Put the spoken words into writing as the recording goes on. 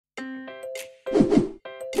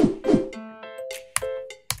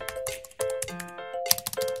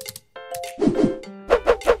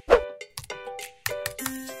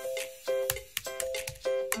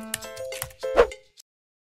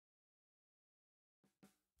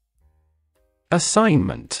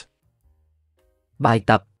Assignment. Bài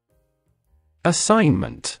tập.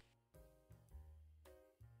 Assignment.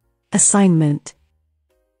 Assignment.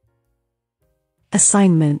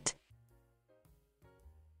 Assignment.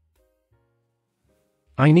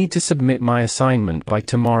 I need to submit my assignment by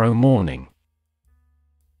tomorrow morning.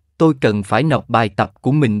 Tôi cần phải nộp bài tập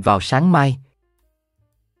của mình vào sáng mai.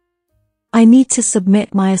 I need to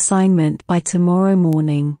submit my assignment by tomorrow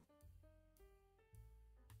morning.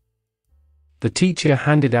 The teacher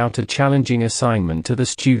handed out a challenging assignment to the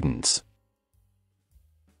students.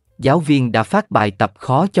 Giáo viên đã phát bài tập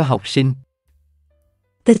khó cho học sinh.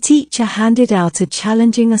 The teacher handed out a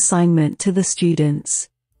challenging assignment to the students.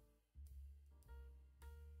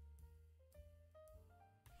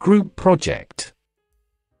 Group project.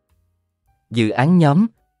 Dự án nhóm.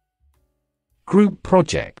 Group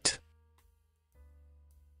project.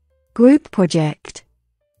 Group project.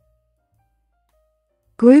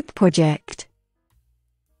 Group project.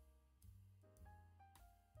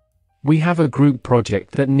 We have a group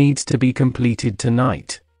project that needs to be completed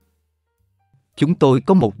tonight. Chúng tôi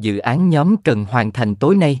có một dự án nhóm cần hoàn thành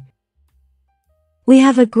tối nay. We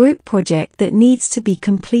have a group project that needs to be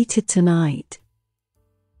completed tonight.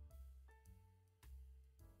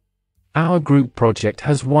 Our group project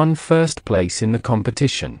has won first place in the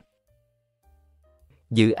competition.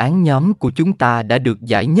 Dự án nhóm của chúng ta đã được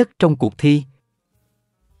giải nhất trong cuộc thi.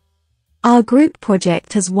 Our group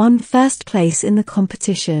project has won first place in the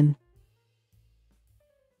competition.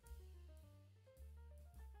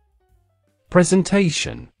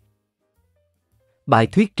 Presentation. Bài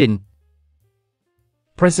thuyết trình.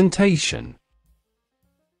 Presentation.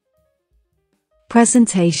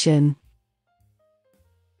 Presentation.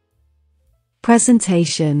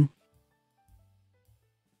 Presentation.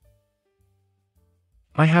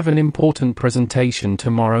 I have an important presentation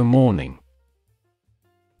tomorrow morning.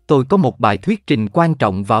 Tôi có một bài thuyết trình quan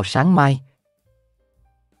trọng vào sáng mai.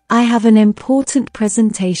 I have an important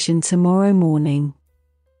presentation tomorrow morning.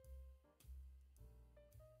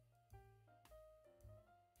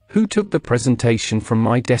 Who took the presentation from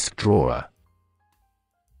my desk drawer?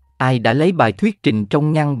 Ai đã lấy bài thuyết trình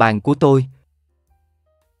trong ngăn bàn của tôi?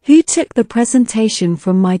 Who took the presentation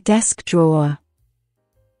from my desk drawer?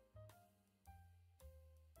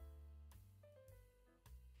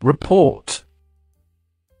 Report.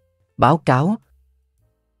 Báo cáo.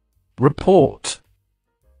 Report.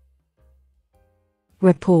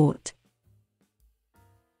 Report.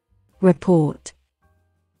 Report.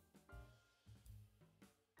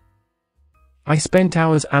 I spent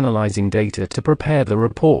hours analyzing data to prepare the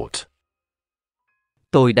report.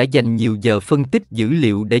 Tôi đã dành nhiều giờ phân tích dữ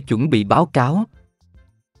liệu để chuẩn bị báo cáo.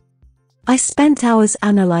 I spent hours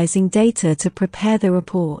analyzing data to prepare the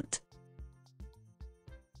report.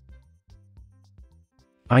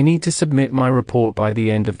 I need to submit my report by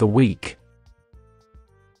the end of the week.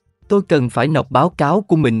 Tôi cần phải nộp báo cáo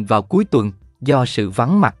của mình vào cuối tuần, do sự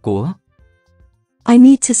vắng mặt của. I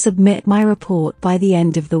need to submit my report by the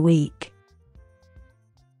end of the week.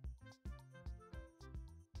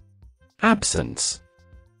 Absence.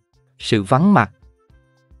 Sự vắng mặt.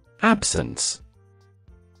 Absence.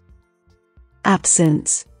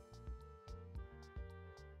 Absence.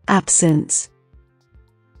 Absence.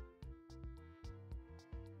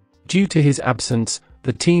 Due to his absence,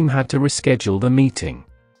 the team had to reschedule the meeting.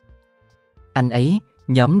 Anh ấy,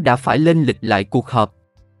 nhóm đã phải lên lịch lại cuộc họp.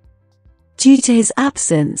 Due to his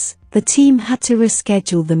absence, the team had to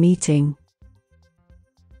reschedule the meeting.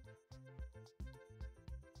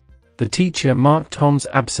 The teacher marked Tom's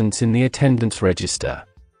absence in the attendance register.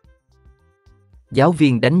 Giáo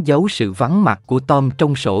viên đánh dấu sự vắng mặt của Tom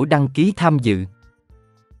trong sổ đăng ký tham dự.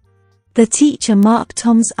 The teacher marked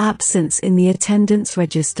Tom's absence in the attendance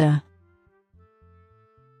register.